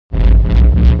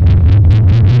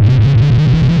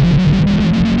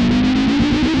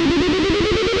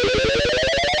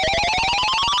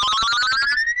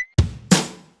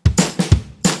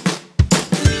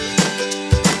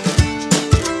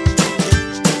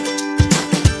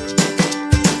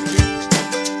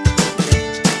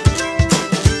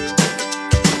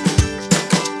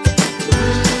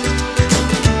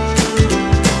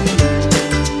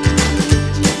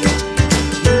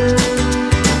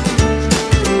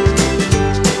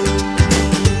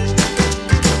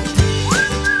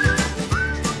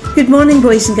Good morning,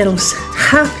 boys and girls.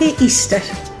 Happy Easter.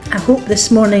 I hope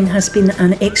this morning has been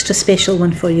an extra special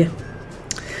one for you.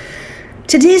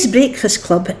 Today's breakfast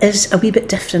club is a wee bit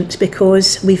different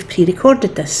because we've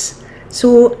pre-recorded this.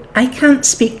 So I can't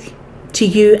speak to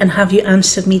you and have you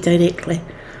answer me directly.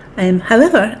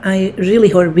 However, we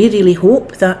really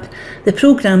hope that the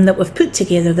programme that we've put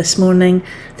together this morning,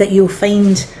 that you'll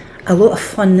find a lot of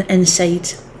fun inside.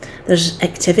 There's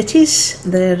activities,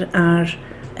 there are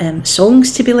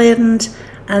songs to be learned,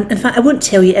 and in fact I won't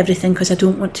tell you everything because I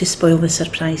don't want to spoil the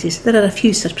surprises. There are a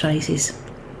few surprises.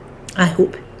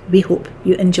 We hope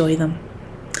you enjoy them.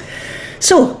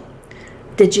 So,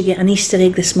 did you get an Easter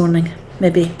egg this morning?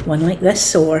 Maybe one like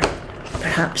this, or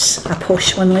perhaps a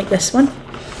posh one like this one?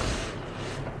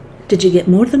 Did you get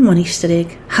more than one Easter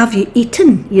egg? Have you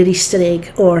eaten your Easter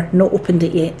egg or not opened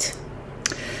it yet?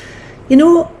 You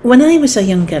know, when I was a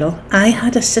young girl, I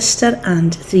had a sister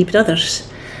and 3 brothers.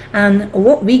 And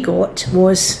what we got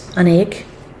was an egg,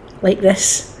 like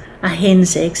this, a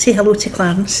hen's egg. Say hello to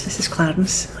Clarence. This is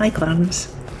Clarence. Hi,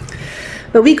 Clarence.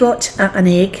 But we got an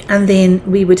egg, and then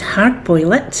we would hard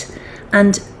boil it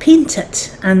and paint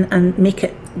it and make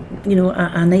it, you know,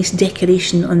 a nice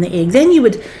decoration on the egg. Then you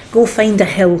would go find a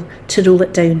hill to roll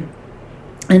it down.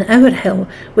 And our hill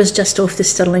was just off the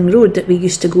Stirling Road that we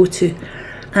used to go to.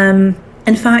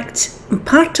 In fact,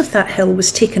 part of that hill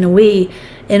was taken away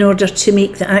in order to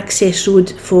make the access road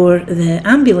for the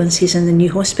ambulances in the new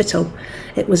hospital.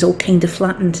 It was all kind of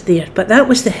flattened there, but that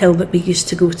was the hill that we used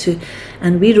to go to,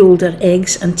 and we rolled our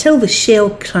eggs until the shell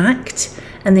cracked,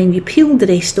 and then you peeled the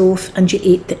rest off and you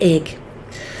ate the egg.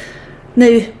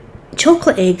 Now,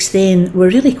 chocolate eggs then were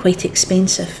really quite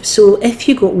expensive, so if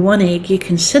you got one egg, you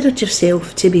considered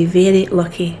yourself to be very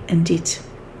lucky indeed.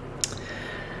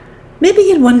 Maybe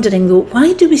you're wondering though,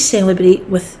 why do we celebrate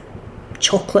with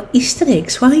chocolate Easter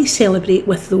eggs? Why celebrate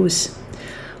with those?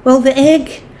 Well, the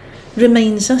egg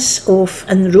reminds us of,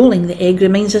 and rolling the egg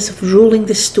reminds us of rolling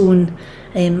the stone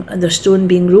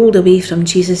being rolled away from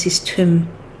Jesus'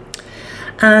 tomb.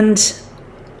 And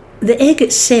the egg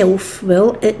itself,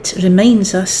 well, it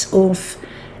reminds us of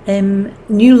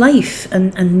new life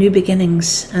and new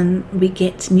beginnings, and we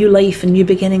get new life and new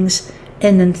beginnings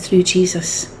in and through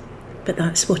Jesus. But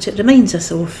that's what it reminds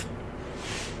us of.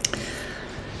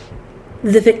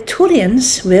 The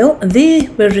Victorians, well, they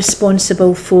were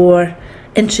responsible for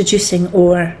introducing,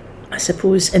 or I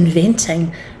suppose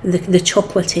inventing, the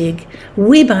chocolate egg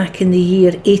way back in the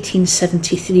year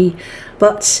 1873.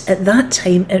 But at that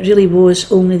time, it really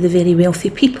was only the very wealthy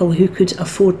people who could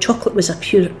afford chocolate. Was a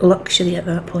pure luxury at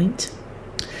that point.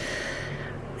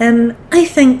 I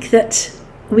think that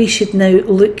we should now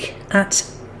look at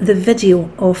the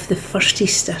video of the first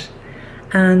Easter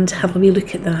and have a wee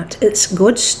look at that. It's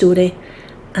God's story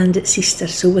and it's Easter,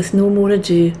 so with no more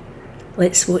ado,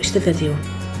 let's watch the video.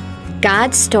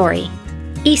 God's story,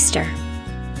 Easter.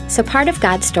 So part of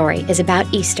God's story is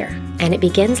about Easter, and it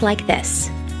begins like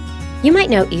this. You might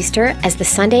know Easter as the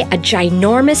Sunday a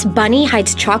ginormous bunny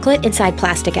hides chocolate inside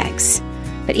plastic eggs.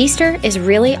 But Easter is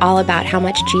really all about how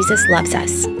much Jesus loves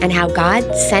us and how God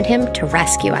sent him to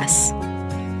rescue us.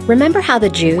 Remember how the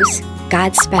Jews,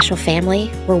 God's special family,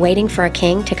 were waiting for a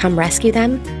king to come rescue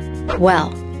them?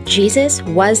 Well, Jesus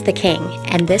was the king,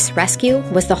 and this rescue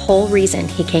was the whole reason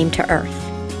he came to earth.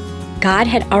 God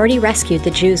had already rescued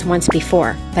the Jews once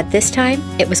before, but this time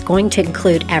it was going to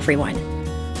include everyone.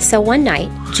 So one night,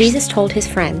 Jesus told his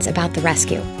friends about the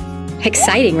rescue.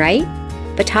 Exciting, right?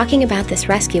 But talking about this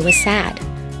rescue was sad.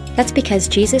 That's because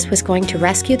Jesus was going to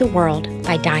rescue the world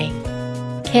by dying.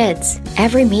 Kids,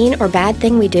 every mean or bad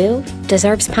thing we do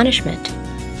deserves punishment.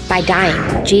 By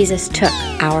dying, Jesus took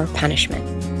our punishment.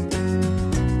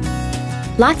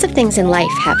 Lots of things in life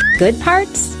have good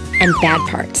parts and bad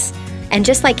parts. And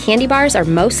just like candy bars are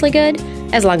mostly good,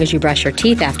 as long as you brush your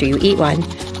teeth after you eat one,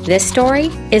 this story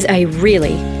is a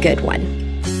really good one.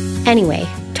 Anyway,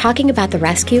 talking about the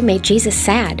rescue made Jesus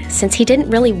sad since he didn't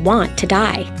really want to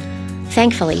die.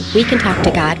 Thankfully, we can talk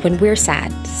to God when we're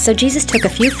sad, so Jesus took a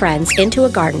few friends into a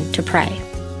garden to pray.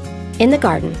 In the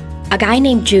garden, a guy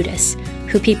named Judas,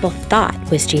 who people thought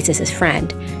was Jesus'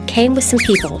 friend, came with some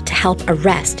people to help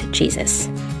arrest Jesus.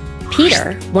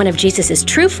 Peter, one of Jesus'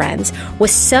 true friends,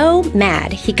 was so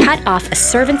mad he cut off a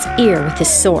servant's ear with his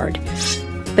sword.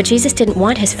 But Jesus didn't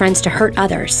want his friends to hurt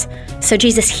others, so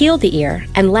Jesus healed the ear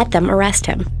and let them arrest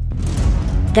him.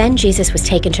 Then Jesus was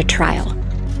taken to trial.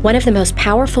 One of the most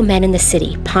powerful men in the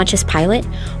city, Pontius Pilate,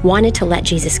 wanted to let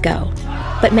Jesus go.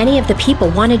 But many of the people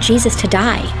wanted Jesus to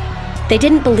die. They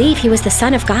didn't believe he was the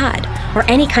Son of God or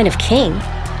any kind of king.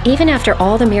 Even after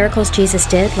all the miracles Jesus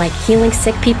did, like healing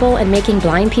sick people and making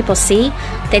blind people see,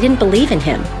 they didn't believe in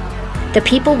him. The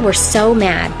people were so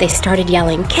mad, they started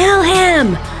yelling, "Kill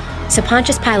him!" So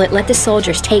Pontius Pilate let the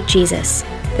soldiers take Jesus.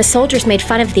 The soldiers made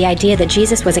fun of the idea that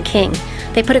Jesus was a king.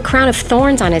 They put a crown of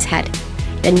thorns on his head,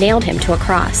 then nailed him to a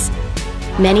cross.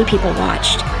 Many people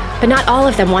watched, but not all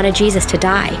of them wanted Jesus to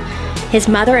die. His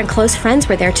mother and close friends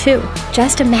were there too.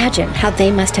 Just imagine how they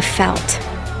must have felt.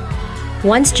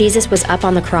 Once Jesus was up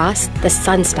on the cross, the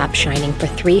sun stopped shining for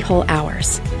 3 whole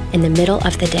hours in the middle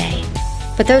of the day.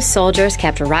 But those soldiers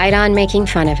kept right on making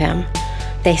fun of him.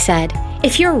 They said,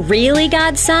 "If you're really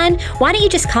God's son, why don't you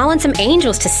just call on some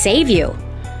angels to save you?"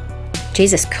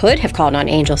 Jesus could have called on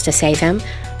angels to save him,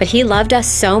 but he loved us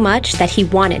so much that he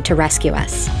wanted to rescue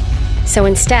us. So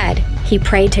instead, he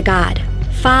prayed to God,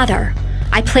 "Father,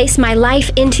 I place my life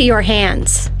into your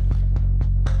hands."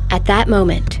 At that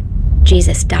moment,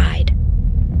 Jesus died.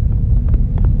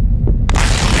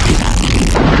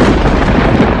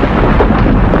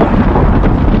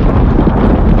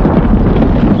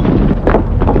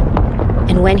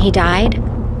 And when he died,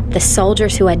 the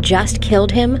soldiers who had just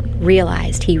killed him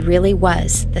realized he really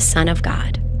was the Son of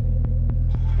God.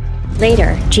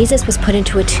 Later, Jesus was put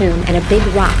into a tomb and a big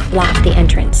rock blocked the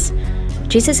entrance.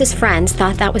 Jesus' friends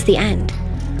thought that was the end.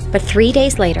 But 3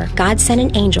 days later, God sent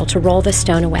an angel to roll the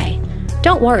stone away.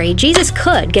 Don't worry, Jesus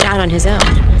could get out on his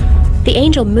own. The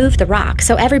angel moved the rock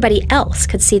so everybody else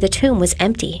could see the tomb was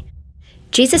empty.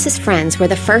 Jesus' friends were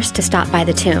the first to stop by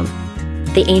the tomb.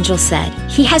 The angel said,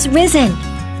 "He has risen,"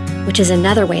 which is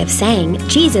another way of saying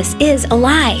Jesus is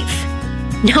alive.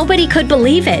 Nobody could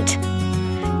believe it.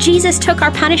 Jesus took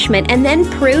our punishment and then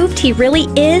proved he really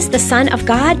is the Son of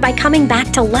God by coming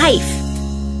back to life.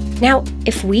 Now,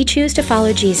 if we choose to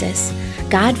follow Jesus,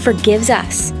 God forgives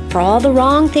us for all the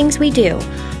wrong things we do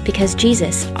because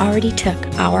Jesus already took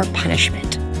our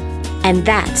punishment. And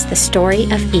that's the story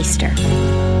of Easter.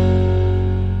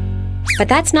 But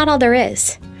that's not all there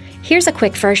is. Here's a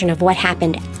quick version of what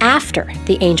happened after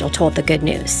the angel told the good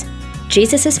news.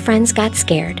 Jesus' friends got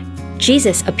scared.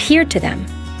 Jesus appeared to them.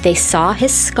 They saw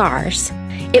his scars.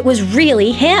 It was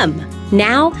really him.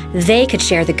 Now they could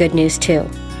share the good news too.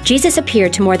 Jesus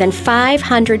appeared to more than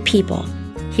 500 people.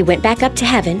 He went back up to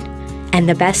heaven, and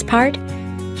the best part?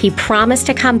 He promised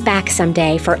to come back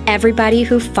someday for everybody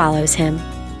who follows him.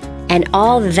 And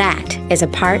all that is a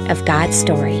part of God's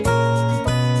story.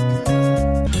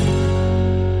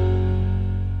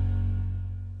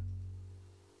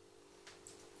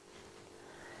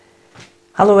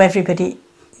 Hello everybody,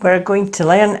 we're going to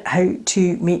learn how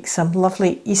to make some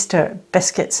lovely Easter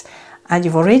biscuits, and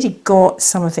you've already got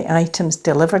some of the items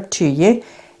delivered to you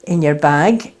in your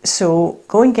bag, so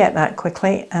go and get that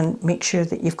quickly and make sure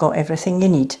that you've got everything you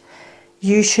need.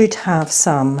 You should have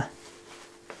some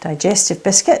digestive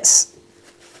biscuits,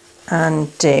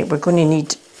 and we're going to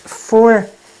need 4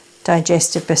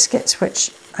 digestive biscuits,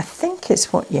 which I think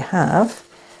is what you have.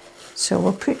 So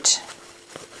we'll put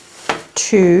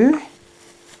 2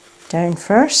 down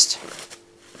first,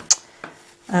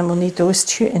 and we'll need those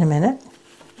 2 in a minute.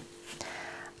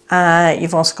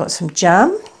 You've also got some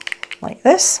jam like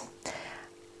this,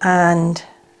 and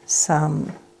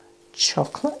some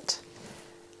chocolate,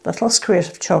 little squares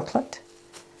of chocolate,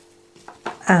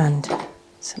 and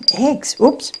some eggs.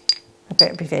 Oops, I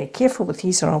better be very careful with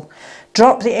these or I'll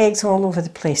drop the eggs all over the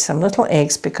place. Some little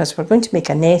eggs, because we're going to make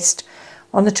a nest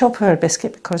on the top of our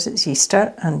biscuit because it's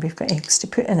Easter and we've got eggs to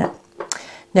put in it.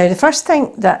 Now the first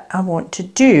thing that I want to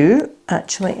do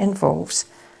actually involves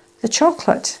the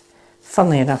chocolate.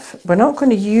 Funnily enough, we're not going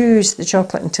to use the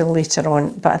chocolate until later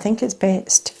on, but I think it's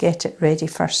best to get it ready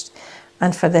first.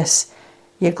 And for this,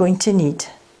 you're going to need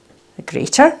a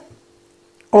grater,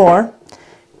 or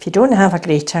if you don't have a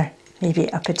grater, maybe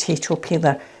a potato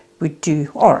peeler would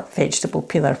do, or vegetable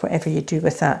peeler, whatever you do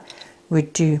with that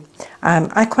would do.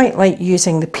 I quite like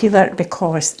using the peeler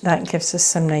because that gives us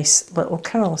some nice little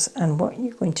curls, and what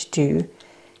you're going to do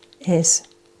is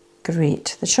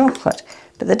grate the chocolate.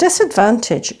 But the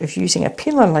disadvantage of using a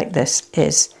peeler like this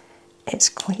is it's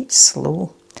quite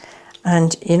slow,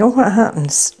 and you know what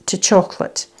happens to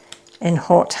chocolate in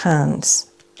hot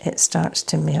hands? It starts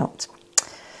to melt.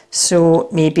 So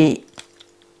maybe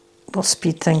we'll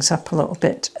speed things up a little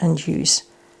bit and use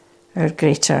our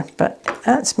grater, but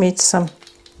that's made some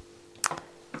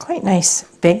quite nice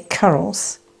big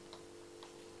curls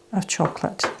of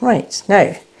chocolate. Right,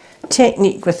 now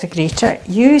technique with the grater: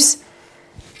 use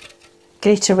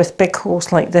grater with big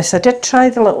holes like this. I did try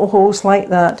the little holes like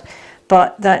that,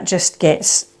 but that just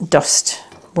gets dust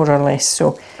more or less.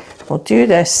 So we'll do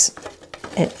this.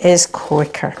 It is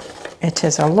quicker. It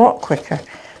is a lot quicker,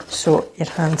 so your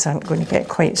hands aren't going to get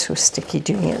quite so sticky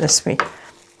doing it this way.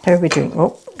 How are we doing?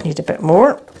 Oh, need a bit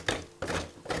more.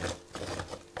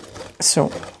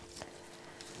 So,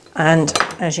 and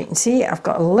as you can see, I've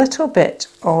got a little bit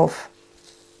of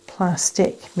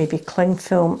plastic, maybe cling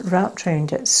film, wrapped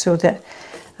around it so that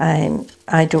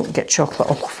I don't get chocolate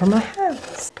all over my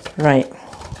hands. Right,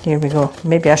 here we go.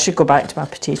 Maybe I should go back to my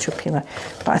potato peeler,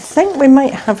 but I think we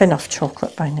might have enough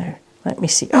chocolate by now. Let me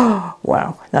see. Oh,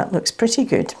 wow, that looks pretty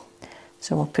good.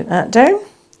 So we'll put that down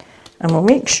and we'll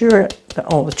make sure that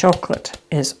all the chocolate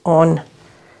is on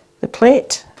the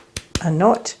plate and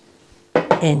not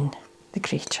in the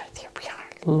grater. There we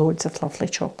are, loads of lovely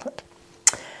chocolate.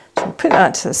 So we'll put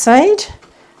that to the side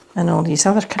and all these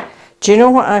other... Do you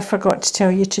know what I forgot to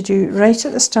tell you to do right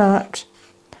at the start?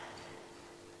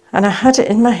 And I had it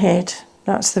in my head.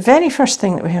 That's the very first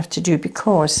thing that we have to do,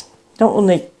 because not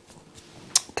only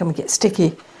can we get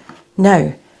sticky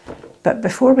now, but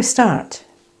before we start,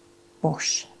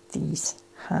 wash these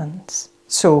hands.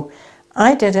 So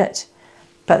I did it,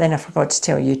 but then I forgot to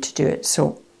tell you to do it.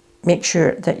 So make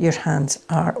sure that your hands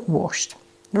are washed.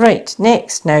 Right,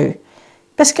 next now,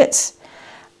 biscuits.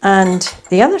 And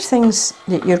the other things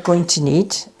that you're going to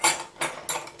need,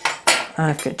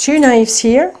 I've got 2 knives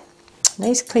here,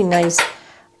 nice clean knives,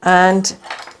 and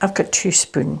I've got 2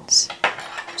 spoons.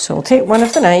 So I'll take one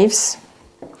of the knives,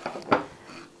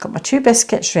 got my 2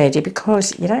 biscuits ready,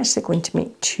 because you're actually going to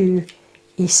make 2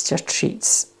 Easter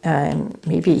treats.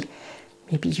 Maybe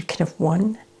you can have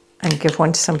one and give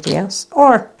one to somebody else,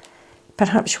 or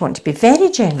perhaps you want to be very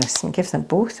generous and give them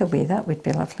both away. That would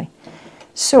be lovely.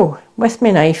 So, with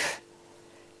my knife,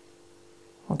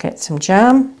 we'll get some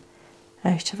jam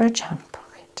out of our jam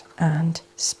pocket and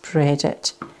spread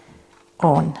it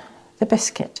on the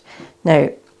biscuit. Now,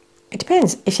 it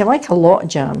depends. If you like a lot of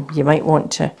jam, you might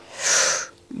want to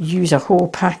use a whole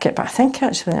packet, but I think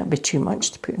actually that would be too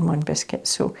much to put in one biscuit.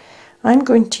 So, I'm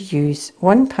going to use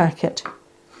 1 packet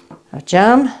of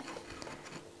jam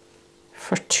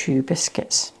for 2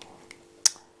 biscuits.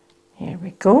 Here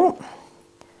we go.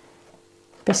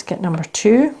 Biscuit number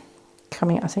 2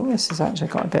 coming. I think this has actually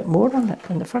got a bit more on it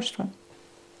than the first one.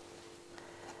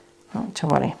 Not to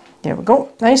worry. There we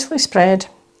go. Nicely spread.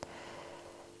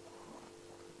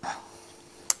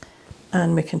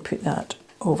 And we can put that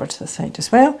over to the side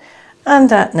as well. And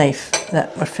that knife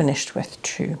that we're finished with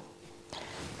too.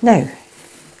 Now,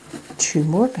 2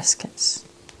 more biscuits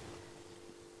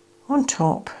on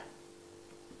top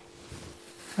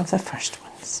of the first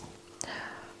ones.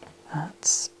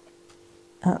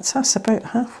 That's us about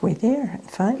halfway there, in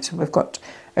fact. So we've got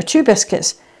our 2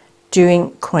 biscuits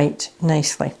doing quite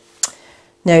nicely.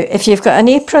 Now, if you've got an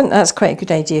apron, that's quite a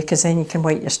good idea, because then you can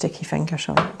wipe your sticky fingers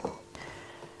on it.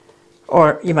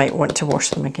 Or you might want to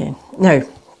wash them again. Now,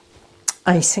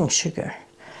 icing sugar.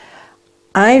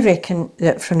 I reckon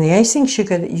that from the icing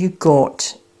sugar that you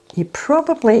got, you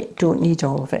probably don't need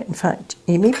all of it. In fact,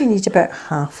 you maybe need about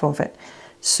half of it.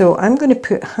 So I'm going to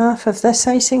put half of this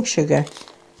icing sugar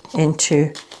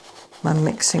into my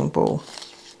mixing bowl.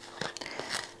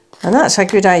 And that's a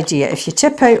good idea. If you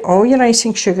tip out all your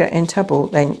icing sugar into a bowl,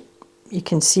 then you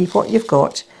can see what you've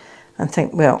got and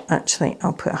think, well, actually,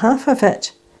 I'll put half of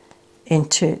it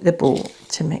into the bowl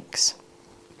to mix.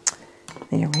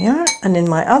 There we are. And in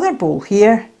my other bowl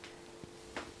here,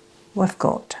 we've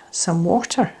got some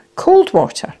water, cold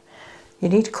water. You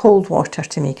need cold water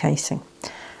to make icing.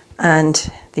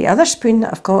 And the other spoon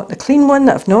that I've got, the clean one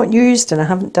that I've not used and I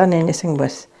haven't done anything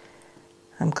with,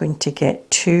 I'm going to get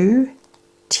 2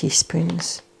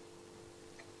 teaspoons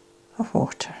of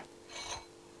water.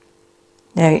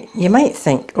 Now, you might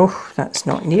think, oh, that's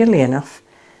not nearly enough,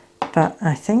 but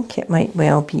I think it might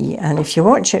well be. And if you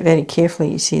watch it very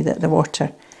carefully, you see that the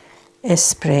water is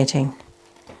spreading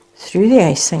through the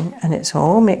icing and it's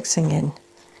all mixing in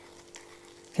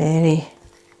very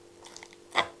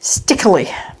stickily.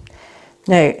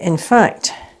 Now, in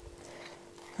fact,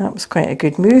 that was quite a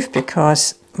good move,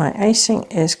 because my icing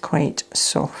is quite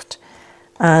soft.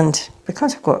 And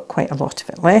because I've got quite a lot of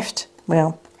it left,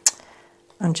 well,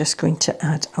 I'm just going to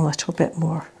add a little bit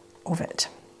more of it.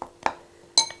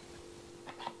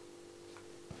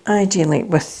 Ideally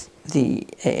with the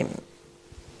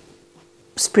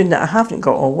spoon that I haven't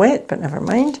got all wet, but never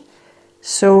mind.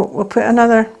 So we'll put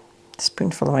another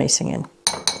spoonful of icing in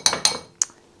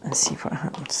and see what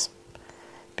happens.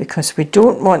 Because we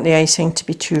don't want the icing to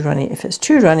be too runny. If it's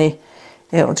too runny,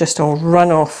 it'll just all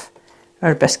run off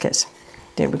our biscuits.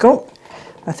 There we go.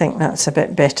 I think that's a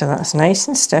bit better. That's nice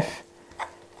and stiff.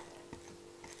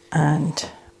 And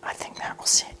I think that will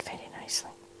set very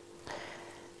nicely.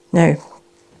 Now,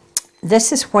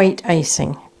 this is white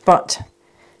icing, but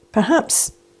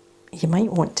perhaps you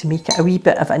might want to make it a wee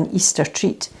bit of an Easter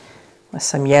treat with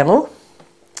some yellow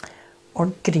or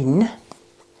green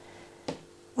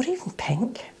or even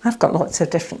pink. I've got lots of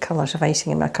different colours of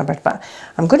icing in my cupboard, but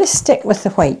I'm going to stick with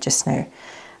the white just now.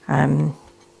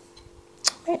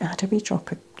 Might add a wee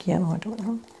drop of yellow, I don't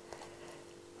know.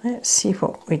 Let's see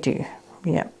what we do.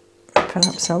 Yeah,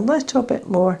 perhaps a little bit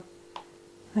more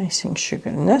icing sugar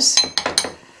in this.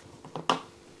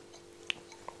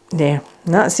 There,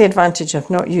 and that's the advantage of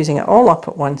not using it all up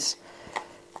at once,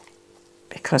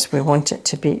 because we want it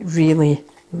to be really,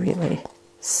 really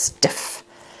stiff.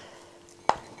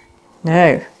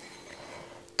 Now,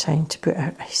 time to put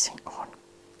our icing on.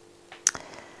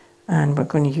 And we're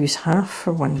going to use half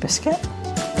for one biscuit.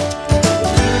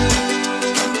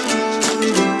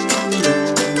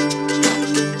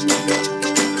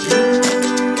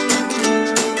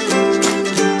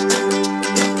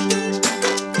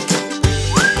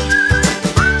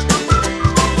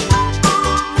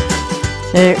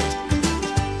 Now,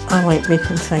 I like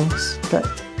making things, but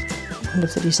one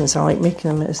of the reasons I like making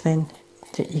them is then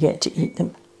that you get to eat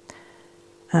them.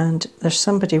 And there's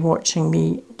somebody watching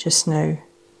me just now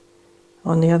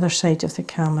on the other side of the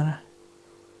camera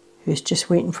who's just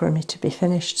waiting for me to be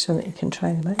finished so that you can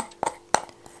try them out.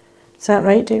 Is that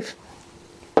right, Dave?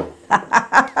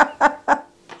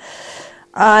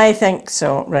 I think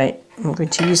so. Right, I'm going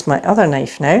to use my other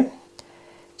knife now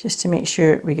just to make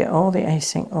sure we get all the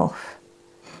icing off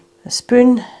a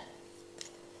spoon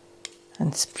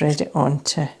and spread it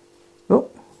onto, oh,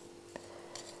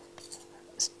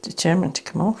 it's determined to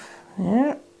come off.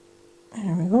 Yeah,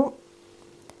 there we go.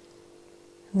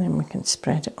 And then we can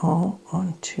spread it all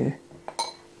onto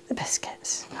the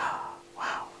biscuits. Oh,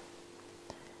 wow,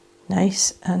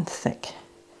 nice and thick.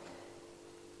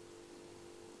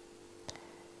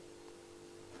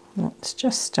 That's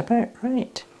just about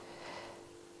right.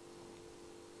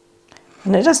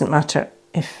 And it doesn't matter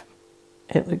if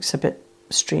it looks a bit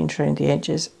strange around the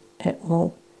edges, it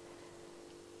will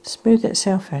smooth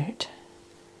itself out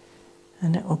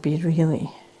and it will be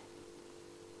really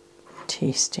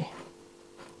tasty.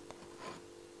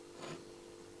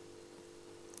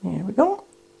 There we go.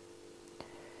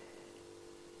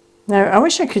 Now I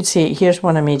wish I could say here's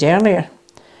one I made earlier,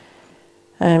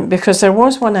 because there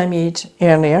was one I made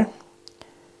earlier,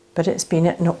 but it's been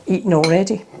eaten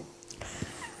already.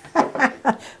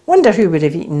 Wonder who would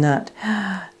have eaten that.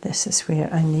 This is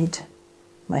where I need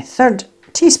my third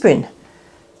teaspoon.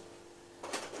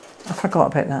 I forgot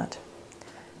about that.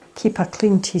 Keep a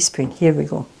clean teaspoon. Here we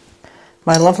go.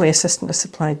 My lovely assistant has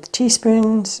supplied the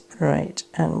teaspoons. Right,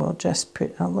 and we'll just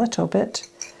put a little bit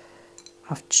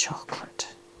of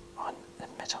chocolate on the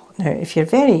middle. Now, if you're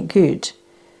very good,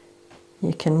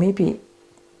 you can maybe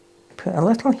put a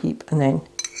little heap and then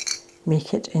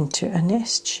make it into a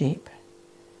nest shape.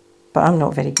 But I'm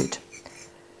not very good.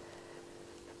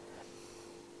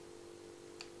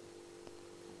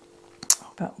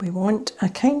 But we want a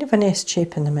kind of a nest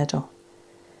shape in the middle.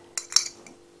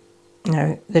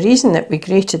 Now, the reason that we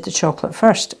grated the chocolate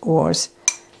first was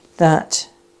that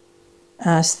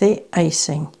as the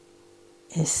icing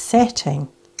is setting,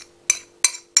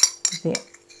 the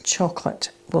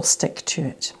chocolate will stick to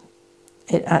it.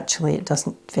 It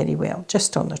doesn't very well,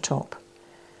 just on the top.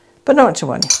 But not to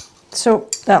worry. So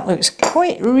that looks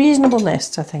quite reasonable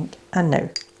nest, I think. And now,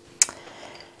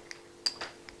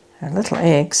 our little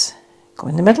eggs go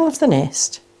in the middle of the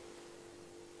nest.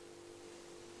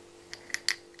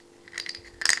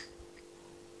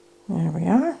 There we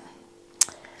are.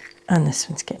 And this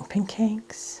one's getting pink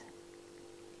eggs.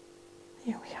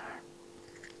 There we are.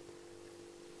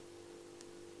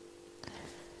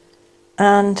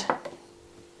 And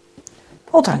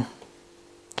all done.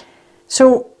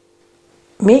 So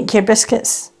make your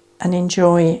biscuits and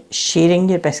enjoy sharing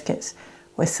your biscuits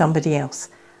with somebody else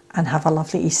and have a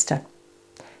lovely Easter.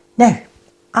 Now,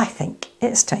 I think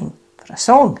it's time for a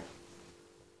song.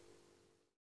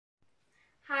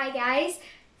 Hi guys,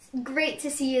 it's great to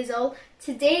see you all.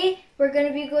 Today we're going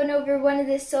to be going over one of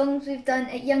the songs we've done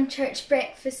at Young Church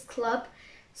Breakfast Club.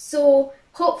 So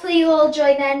hopefully you'll all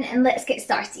join in and let's get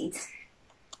started.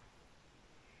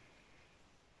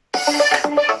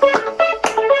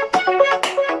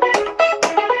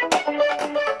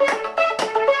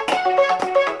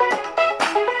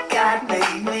 God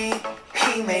made me,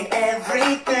 He made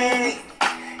everything.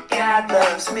 God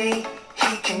loves me,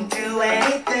 He can do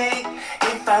anything.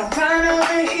 If I run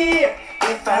over here,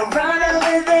 if I run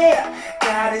over there,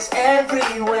 God is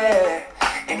everywhere,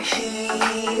 and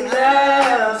He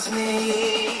loves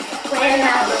me. When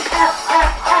I look up,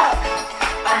 up, up,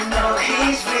 I know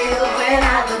He's real. When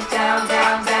I look down,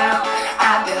 down, down,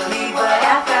 I believe what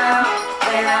I found.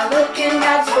 When I look in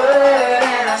God's Word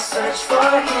and I search for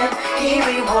Him, He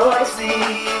rewards me,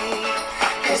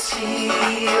 'cause He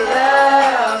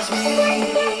loves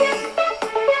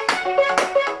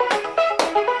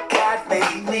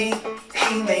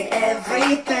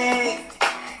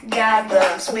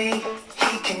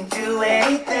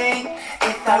everything.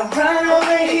 If I run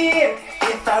over here,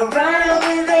 if I run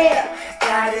over there,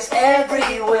 God is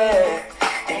everywhere,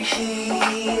 and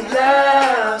He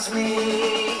loves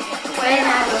me. When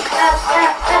I look up,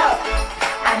 up, up,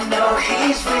 I know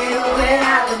He's real. When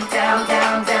I look down,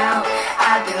 down, down,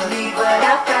 I believe what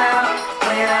I found.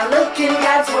 When I look in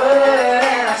God's Word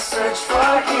and I search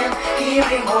for Him, He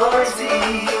rewards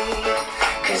me,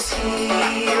 'cause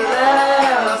He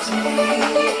loves me.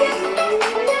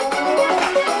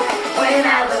 When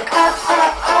I look up,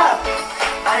 up, up,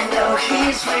 I know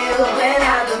He's real. When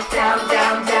I look down,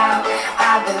 down, down,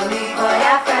 I believe what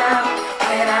I found.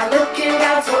 When I look in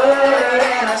God's Word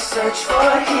and I search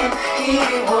for Him, He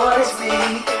rewards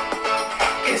me,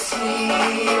 'cause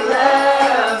He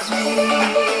loves me.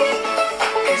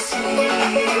 'Cause He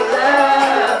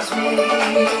loves me.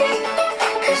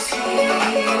 'Cause He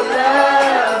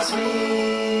loves me.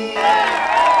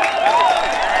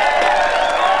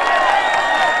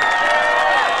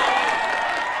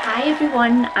 Hi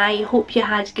everyone, I hope you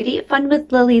had great fun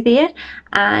with Lily there,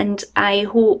 and I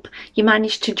hope you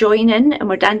managed to join in and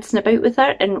were dancing about with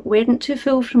her and weren't too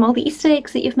full from all the Easter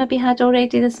eggs that you've maybe had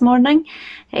already this morning.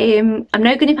 I'm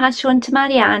now going to pass you on to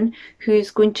Marianne,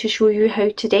 who's going to show you how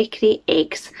to decorate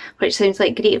eggs, which sounds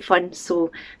like great fun.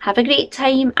 So have a great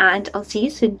time and I'll see you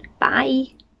soon.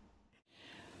 Bye!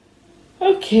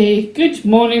 Okay, good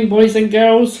morning boys and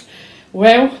girls.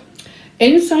 Well,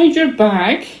 inside your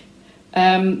bag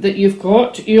that you've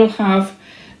got, you'll have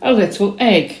a little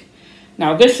egg.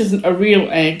 Now this isn't a real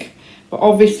egg, but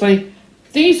obviously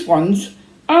these ones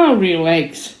are real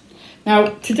eggs. Now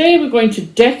today we're going to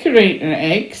decorate our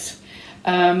eggs.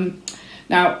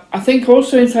 Now I think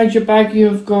also inside your bag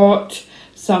you've got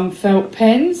some felt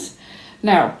pens.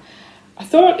 Now I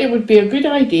thought it would be a good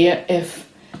idea if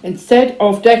instead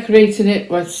of decorating it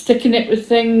with sticking it with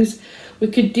things, we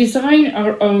could design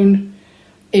our own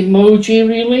emoji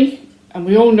really. And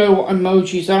we all know what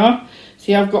emojis are.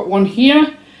 See, I've got one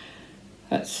here.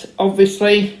 That's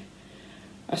obviously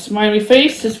a smiley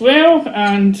face as well,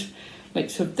 and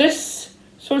like of this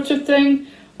sort of thing.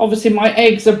 Obviously my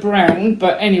eggs are brown,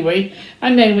 but anyway.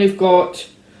 And then we've got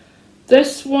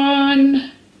this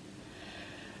one.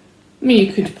 I mean,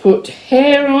 you could put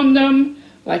hair on them,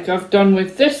 like I've done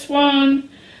with this one.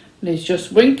 And he's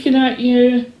just winking at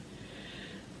you.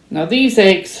 Now these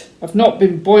eggs have not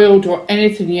been boiled or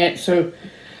anything yet, so,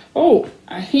 oh,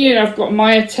 here I've got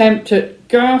my attempt at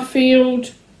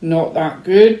Garfield, not that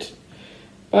good,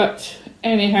 but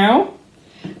anyhow.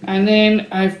 And then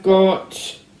I've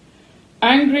got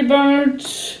Angry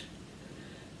Birds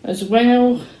as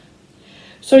well.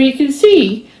 So you can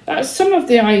see that's some of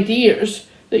the ideas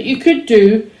that you could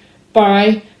do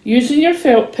by using your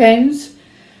felt pens,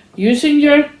 using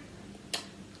your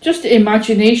just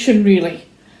imagination really.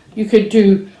 You could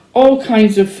do all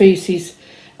kinds of faces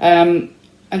and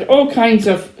all kinds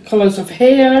of colours of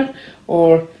hair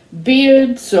or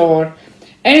beards or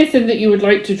anything that you would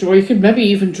like to draw. You could maybe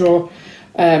even draw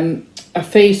a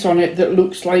face on it that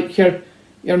looks like your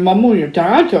mum or your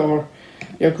dad or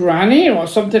your granny or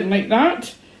something like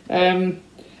that.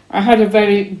 I had a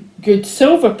very good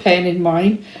silver pen in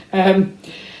mine,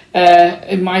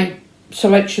 in my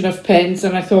selection of pens,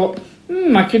 and I thought,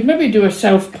 I could maybe do a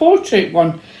self-portrait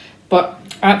one. But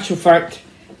actual fact,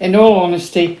 in all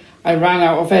honesty, I ran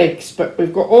out of eggs. But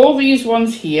we've got all these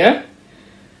ones here.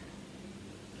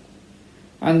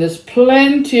 And there's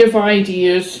plenty of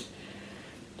ideas.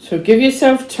 So give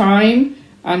yourself time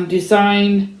and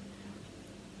design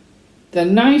the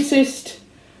nicest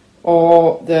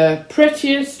or the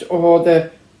prettiest or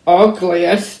the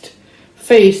ugliest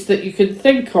face that you can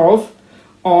think of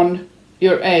on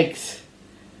your eggs.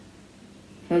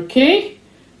 Okay?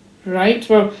 Right,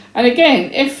 well, and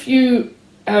again, if you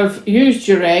have used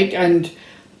your egg and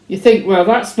you think, well,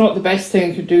 that's not the best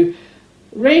thing I could do,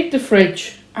 raid the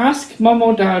fridge, ask mum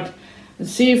or dad and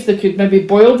see if they could maybe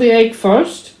boil the egg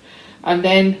first and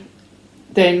then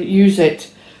use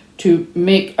it to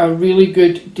make a really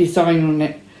good design on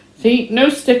it. See, no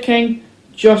sticking,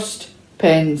 just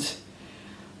pens.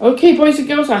 Okay, boys and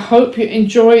girls, I hope you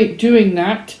enjoy doing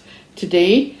that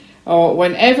today or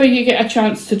whenever you get a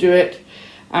chance to do it.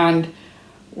 And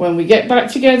when we get back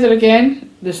together again,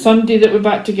 the Sunday that we're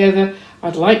back together,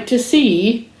 I'd like to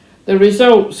see the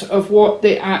results of what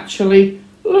they actually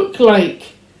look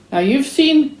like. Now you've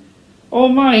seen all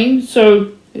mine,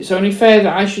 so it's only fair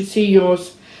that I should see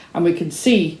yours and we can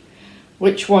see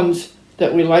which ones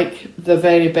that we like the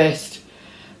very best.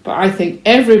 But I think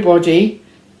everybody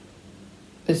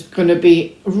is going to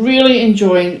be really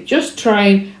enjoying just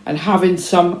trying and having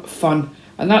some fun.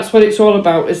 And that's what it's all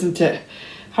about, isn't it?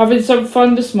 Having some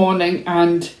fun this morning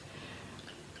and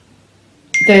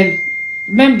then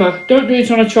remember, don't do it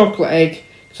on a chocolate egg,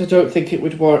 because I don't think it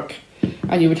would work,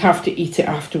 and you would have to eat it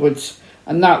afterwards,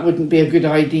 and that wouldn't be a good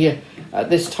idea at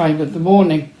this time of the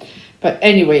morning. But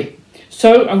anyway,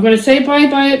 so I'm going to say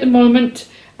bye-bye at the moment,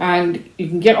 and you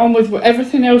can get on with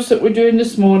everything else that we're doing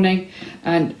this morning,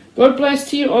 and God bless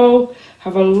to you all.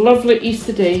 Have a lovely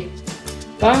Easter day.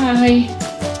 Bye.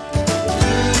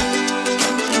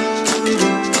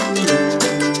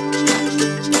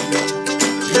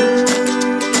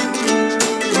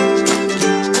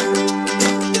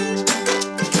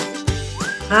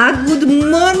 Good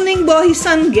morning, boys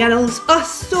and girls.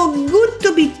 So good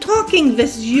to be talking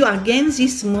with you again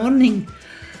this morning.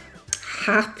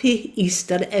 Happy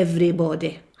Easter,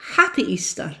 everybody. Happy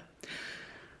Easter.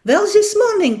 Well, this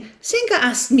morning, Senga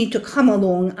asked me to come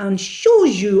along and show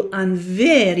you a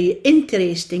very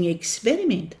interesting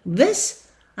experiment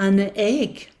with an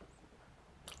egg.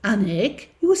 An egg,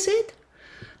 you said?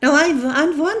 Now, I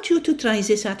want you to try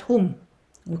this at home,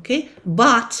 okay?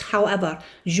 But, however,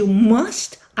 you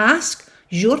must ask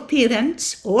your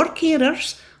parents or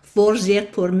carers for their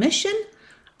permission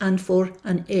and for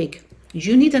an egg.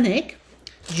 You need an egg.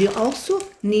 You also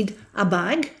need a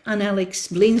bag, and I'll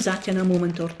explain that in a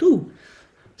moment or two.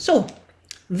 So,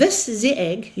 with the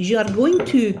egg, you are going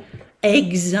to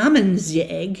examine the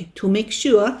egg to make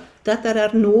sure that there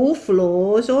are no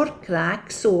flaws or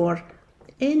cracks or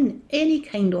in any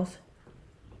kind of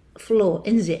flaw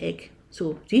in the egg.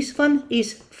 So, this one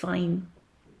is fine.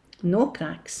 No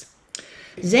cracks.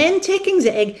 Then taking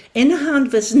the egg in a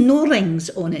hand with no rings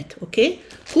on it, okay?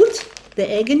 Put the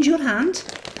egg in your hand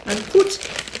and put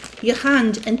your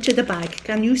hand into the bag.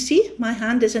 Can you see? My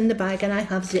hand is in the bag and I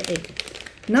have the egg.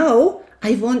 Now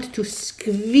I want to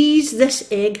squeeze this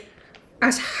egg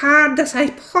as hard as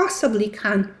I possibly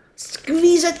can.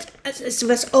 Squeeze it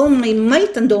with all my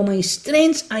might and all my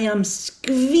strength. I am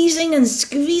squeezing and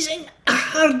squeezing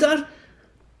harder.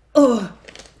 Oh,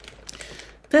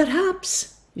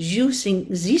 perhaps using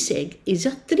this egg is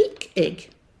a trick egg.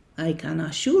 I can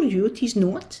assure you it is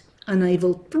not, and I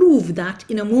will prove that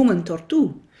in a moment or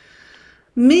two.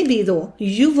 Maybe though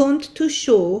you want to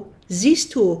show this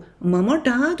to mum or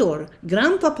dad or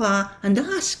grandpapa and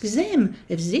ask them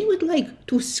if they would like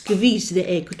to squeeze the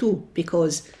egg too,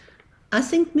 because I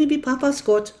think maybe papa's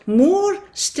got more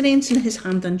strength in his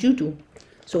hand than you do.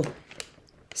 So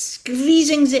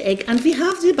squeezing the egg, and we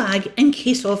have the bag in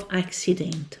case of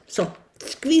accident. So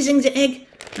squeezing the egg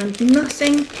and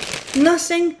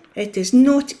nothing, it is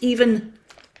not even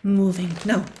moving.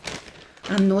 Now,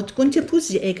 I'm not going to put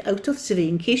the egg out of the way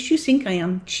in case you think I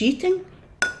am cheating.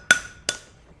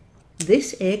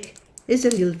 This egg is a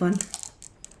real one.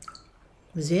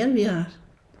 There we are,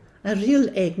 a real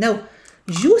egg. Now,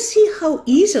 you see how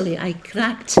easily I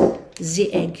cracked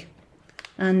the egg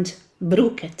and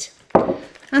broke it.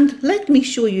 And let me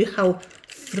show you how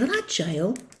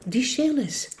fragile the shell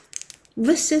is.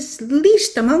 With this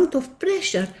least amount of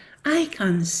pressure, I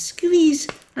can squeeze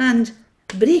and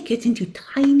break it into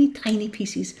tiny, tiny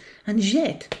pieces. And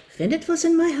yet, when it was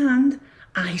in my hand,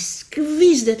 I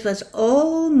squeezed it with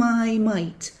all my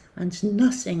might, and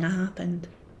nothing happened.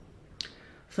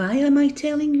 Why am I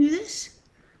telling you this?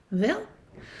 Well,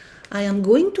 I am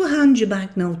going to hand you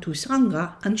back now to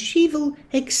Senga, and she will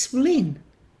explain.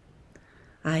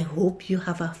 I hope you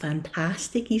have a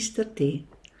fantastic Easter day.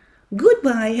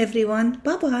 Goodbye, everyone.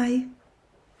 Bye-bye.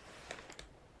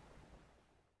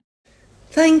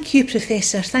 Thank you,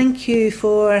 Professor. Thank you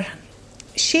for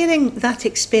sharing that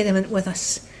experiment with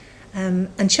us.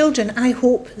 And children, I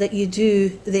hope that you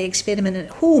do the experiment at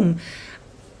home.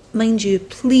 Mind you,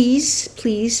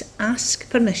 please ask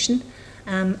permission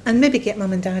and maybe get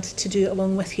mum and dad to do it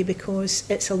along with you, because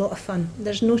it's a lot of fun.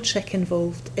 There's no trick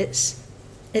involved.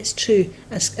 It's true.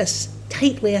 As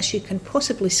tightly as you can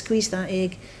possibly squeeze that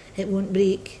egg, it won't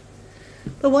break.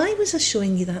 But why was I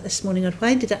showing you that this morning, or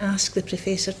why did I ask the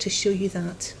Professor to show you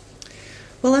that?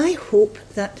 Well, I hope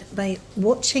that by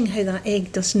watching how that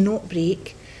egg does not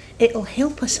break, it'll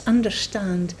help us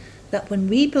understand that when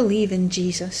we believe in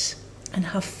Jesus and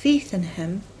have faith in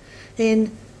him,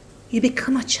 then you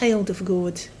become a child of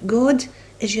God. God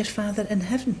is your Father in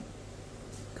heaven.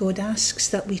 God asks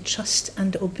that we trust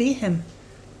and obey him.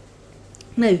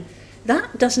 Now,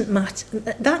 that doesn't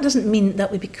mean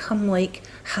that we become like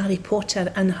Harry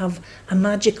Potter and have a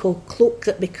magical cloak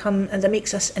that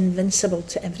makes us invincible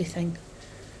to everything.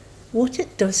 What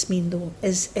it does mean though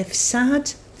is if sad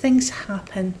things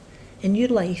happen in your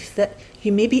life that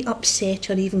you may be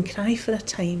upset or even cry for a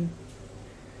time,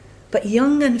 but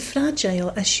young and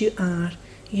fragile as you are,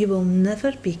 you will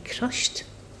never be crushed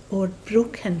or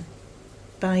broken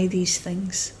by these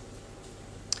things.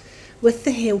 with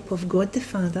the help of God the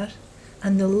Father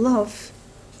and the love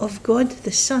of God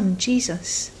the Son,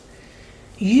 Jesus,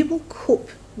 you will cope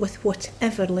with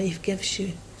whatever life gives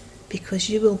you, because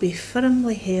you will be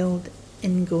firmly held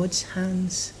in God's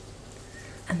hands.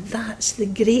 And that's the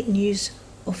great news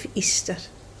of Easter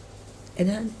in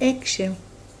an eggshell.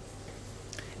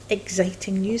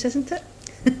 Exciting news, isn't it?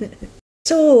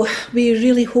 So, we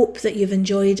really hope that you've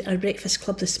enjoyed our breakfast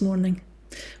club this morning.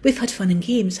 We've had fun and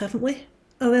games, haven't we?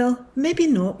 Oh well, maybe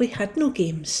not. We had no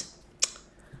games.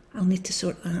 I'll need to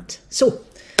sort that. So,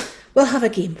 we'll have a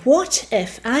game. What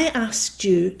if I asked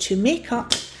you to make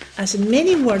up as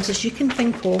many words as you can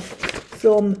think of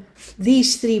from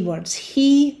these three words?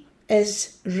 He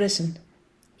is risen.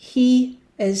 He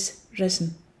is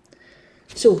risen.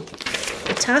 So,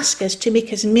 the task is to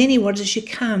make as many words as you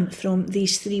can from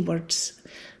these three words.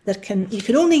 You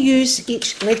can only use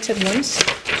each letter once.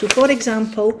 So, for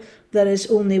example, there is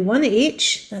only one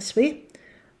H, this way,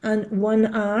 and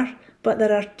one R, but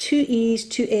there are two E's,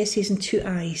 two S's and two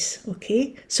I's,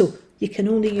 okay? So, you can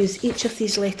only use each of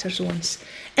these letters once.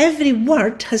 Every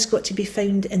word has got to be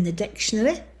found in the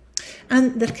dictionary,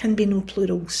 and there can be no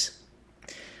plurals.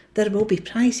 There will be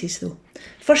prizes though.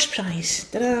 First prize,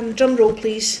 drum roll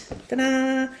please.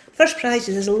 Ta-da! First prize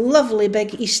is a lovely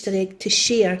big Easter egg to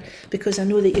share, because I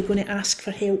know that you're going to ask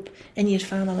for help in your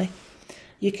family.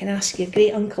 You can ask your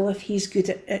great uncle if he's good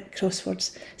at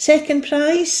crosswords. Second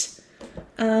prize,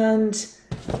 and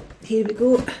here we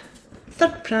go.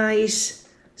 Third prize.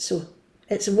 So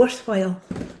it's worthwhile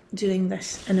doing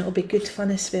this, and it'll be good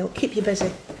fun as well. Keep you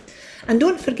busy. And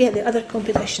don't forget the other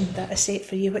competition that I set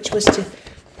for you, which was to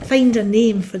find a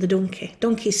name for the donkey.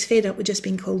 Donkey's fed up with just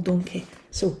being called Donkey.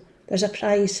 So there's a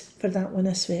prize for that one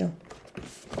as well.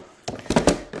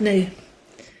 Now,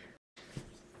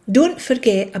 don't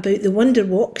forget about the Wonder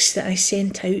Walks that I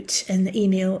sent out in the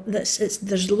email.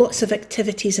 There's lots of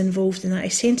activities involved in that. I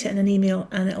sent it in an email,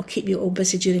 and it'll keep you all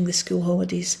busy during the school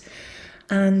holidays.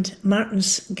 And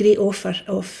Martin's great offer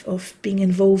of being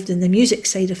involved in the music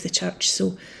side of the church.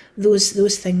 So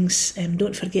those things,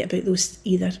 don't forget about those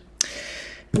either.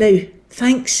 Now,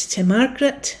 thanks to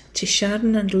Margaret, to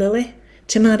Sharon and Lily,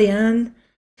 to Marianne.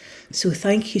 So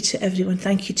thank you to everyone.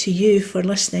 Thank you to you for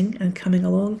listening and coming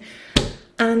along.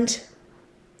 And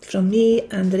from me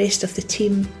and the rest of the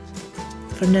team,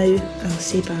 for now, I'll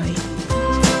say bye.